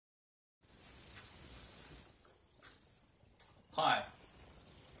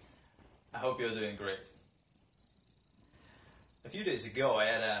hope you're doing great. A few days ago, I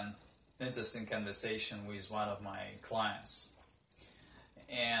had an interesting conversation with one of my clients,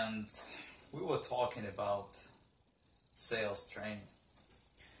 and we were talking about sales training.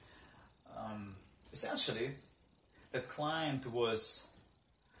 Essentially, that client was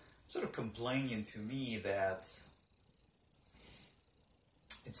sort of complaining to me that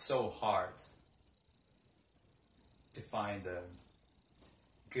it's so hard to find a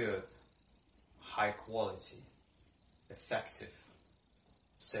good, high quality, effective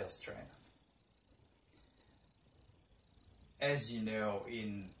sales trainer. As you know,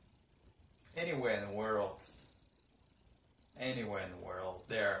 anywhere in the world,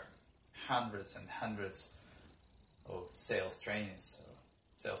 there are hundreds and hundreds of sales trainers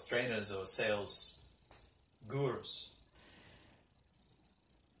or sales gurus.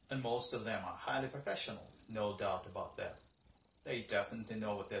 And most of them are highly professional, no doubt about that. They definitely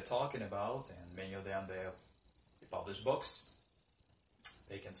know what they're talking about, and many of them, they publish books,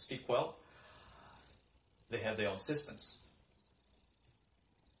 they can speak well, they have their own systems.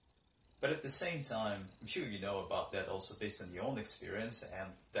 But at the same time, I'm sure you know about that also based on your own experience, and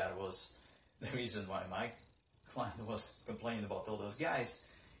that was the reason why my client was complaining about all those guys.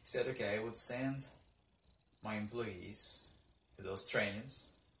 He said, okay, I would send my employees to those trainings.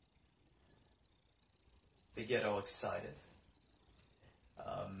 They get all excited.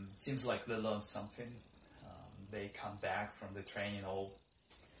 It seems like they learn something. They come back from the training all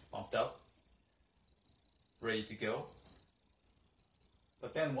pumped up, ready to go.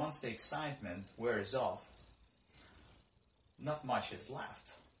 But then once the excitement wears off, not much is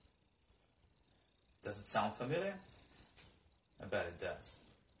left. Does it sound familiar? I bet it does.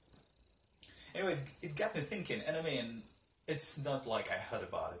 Anyway, it got me thinking, and I mean, it's not like I heard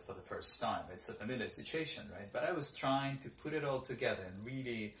about it for the first time. It's a familiar situation, right? But I was trying to put it all together and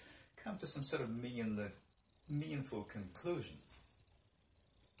really come to some sort of meaningful conclusion.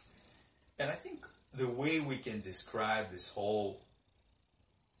 And I think the way we can describe this whole,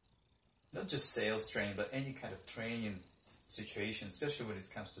 not just sales training, but any kind of training situation, especially when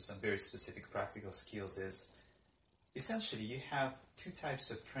it comes to some very specific practical skills, is essentially you have two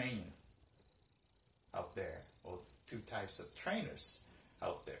types of training out there, or two types of trainers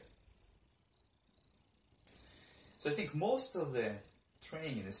out there. So I think most of the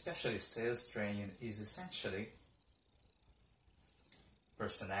training, especially sales training, is essentially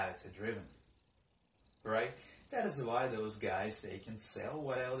personality driven, right? That is why those guys, they can sell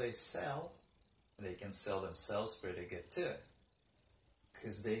whatever they sell, and they can sell themselves pretty good too,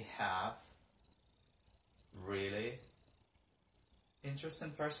 because they have really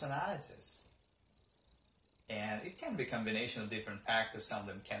interesting personalities. And it can be a combination of different factors. Some of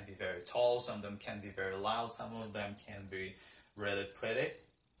them can be very tall, some of them can be very loud, some of them can be really pretty,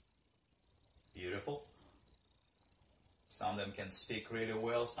 beautiful. Some of them can speak really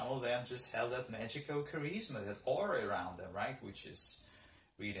well, some of them just have that magical charisma, that aura around them, right? Which is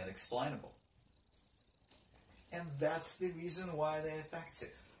really unexplainable. And that's the reason why they're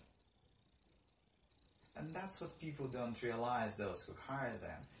effective. And that's what people don't realize, those who hire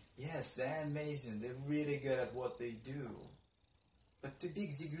them. Yes, they're amazing, they're really good at what they do. But to a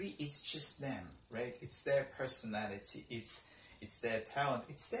big degree, it's just them, right? It's their personality, it's their talent,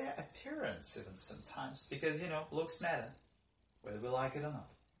 it's their appearance even sometimes. Because, looks matter, whether we like it or not.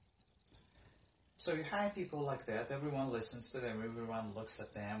 So you hire people like that, everyone listens to them, everyone looks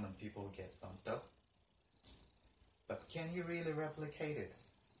at them, and people get pumped up. But can you really replicate it?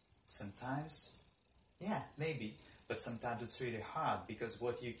 Sometimes, yeah, maybe. But sometimes it's really hard, because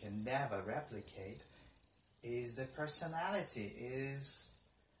what you can never replicate is the personality, is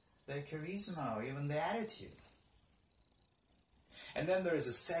the charisma, or even the attitude. And then there is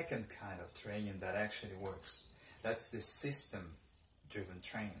a second kind of training that actually works. That's the system-driven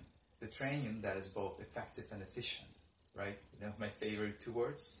training. The training that is both effective and efficient, right? My favorite two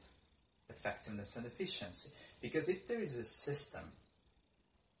words, effectiveness and efficiency. Because if there is a system,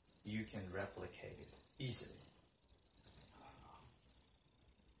 you can replicate it easily.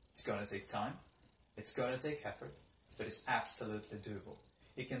 It's going to take time, it's going to take effort, but it's absolutely doable.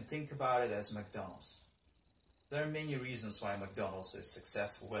 You can think about it as McDonald's. There are many reasons why McDonald's is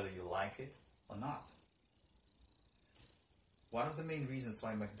successful, whether you like it or not. One of the main reasons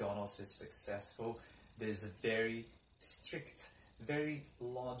why McDonald's is successful, there's a very strict, very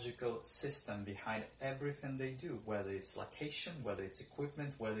logical system behind everything they do, whether it's location, whether it's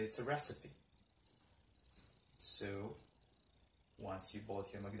equipment, whether it's a recipe. So, once you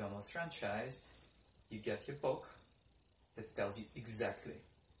bought your McDonald's franchise, you get your book that tells you exactly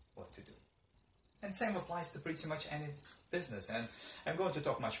what to do. And same applies to pretty much any business. And I'm going to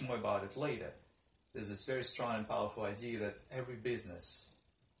talk much more about it later. There's this very strong and powerful idea that every business,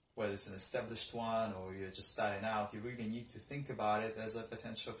 whether it's an established one or you're just starting out, you really need to think about it as a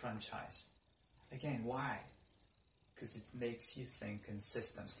potential franchise. Again, why? Because it makes you think in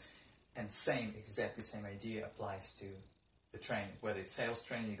systems. And exactly same idea applies to the training, whether it's sales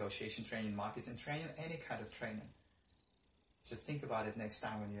training, negotiation training, marketing training, any kind of training. Just think about it next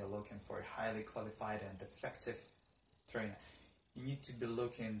time when you're looking for a highly qualified and effective trainer. You need to be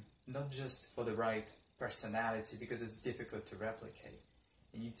looking not just for the right personality, because it's difficult to replicate.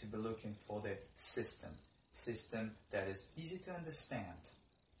 You need to be looking for the system that is easy to understand,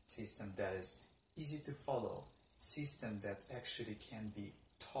 system that is easy to follow, system that actually can be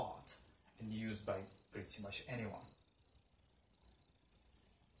taught and used by pretty much anyone.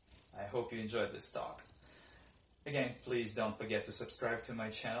 I hope you enjoyed this talk. Again, please don't forget to subscribe to my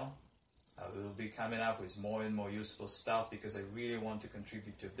channel. I will be coming up with more and more useful stuff because I really want to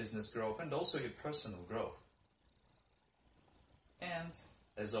contribute to business growth and also your personal growth. And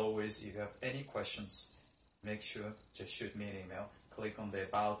as always, if you have any questions, make sure just shoot me an email. Click on the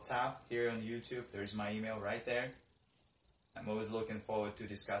About tab here on YouTube. There is my email right there. I'm always looking forward to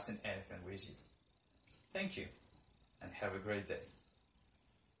discussing anything with you. Thank you, and have a great day.